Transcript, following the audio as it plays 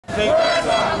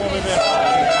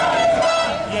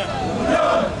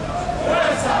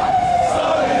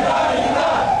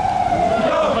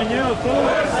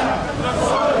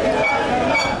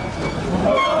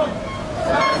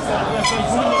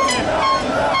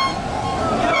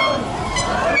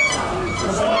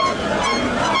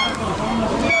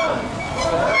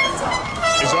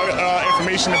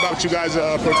Information about what you guys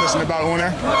protesting about on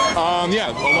there?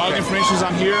 Yeah, a lot of information is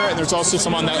on here, and there's also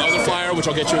some on that other flyer, which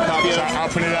I'll get you a copy of. So I'll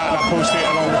print it out and I'll post it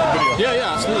along with the video.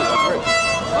 Yeah, absolutely. That's great.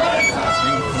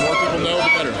 The more people know, the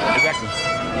better. Exactly.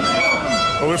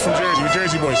 Well, we're from Jersey. We're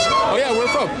Jersey boys. Oh yeah, we're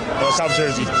from? South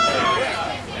Jersey.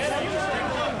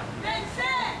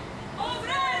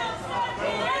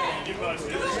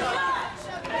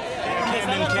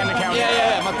 Camden County.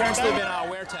 Yeah. My parents live in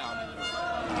Waretown.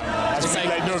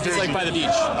 It's like by the beach.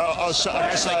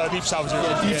 That's deep south Jersey.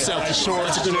 Yeah, deep south. That's shore.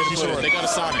 That's a good way to put it. They got a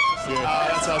Sonic.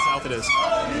 That's how south it is.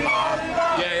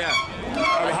 Yeah.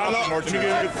 How long? Let me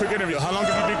get a quick interview. How long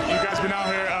have you guys been out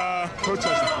here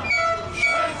protesting?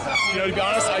 You know, to be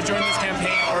honest, I joined this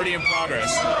campaign already in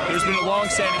progress. There's been a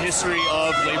long-standing history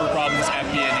of labor problems at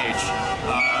B&H,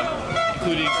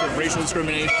 including sort of racial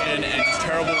discrimination and just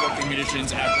terrible working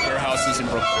conditions at the warehouses in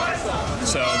Brooklyn.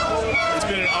 So it's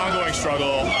been an ongoing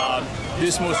struggle.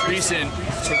 This most recent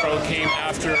struggle came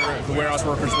after the warehouse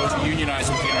workers voted to unionize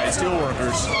with the United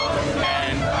Steelworkers,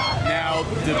 and now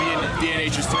the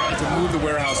B&H is threatening to move the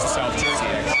warehouse to South Jersey,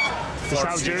 To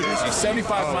South Jersey?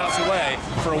 75 miles away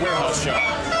for a warehouse job.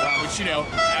 Which, you know,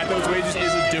 at those wages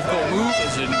is a difficult move,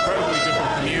 is an incredibly difficult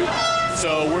commute.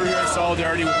 So we're here in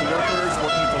solidarity with the workers,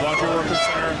 working with the Laundry Workers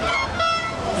Center,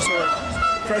 to sort of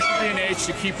pressure B&H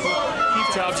to keep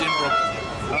jobs in Brooklyn.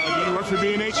 Do you work for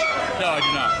B&H? No, I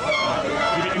do not.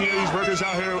 Do any of these workers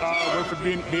out here work for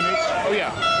B&H? Oh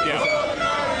yeah.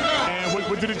 And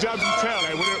what do the jobs entail?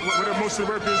 Like, what are most of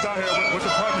the workers out here? What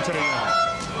department are they in?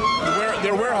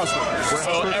 They're warehouse workers.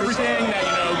 So everything that,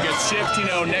 you know, gets shipped, you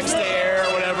know, next day air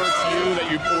or whatever to you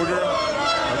that you order,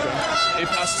 it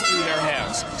passes through their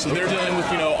hands. So they're dealing with,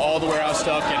 you know, all the warehouse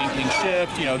stuff, getting things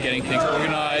shipped, you know, getting things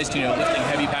organized, you know, lifting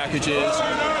heavy packages.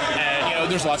 And, you know,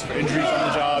 there's lots of injuries on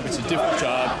the job. It's a difficult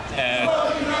job. And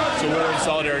so we're in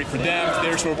solidarity for them.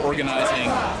 They're sort of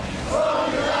organizing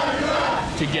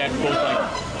to get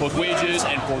both wages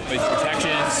and workplace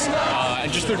protections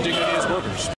and just their dignity as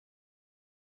workers.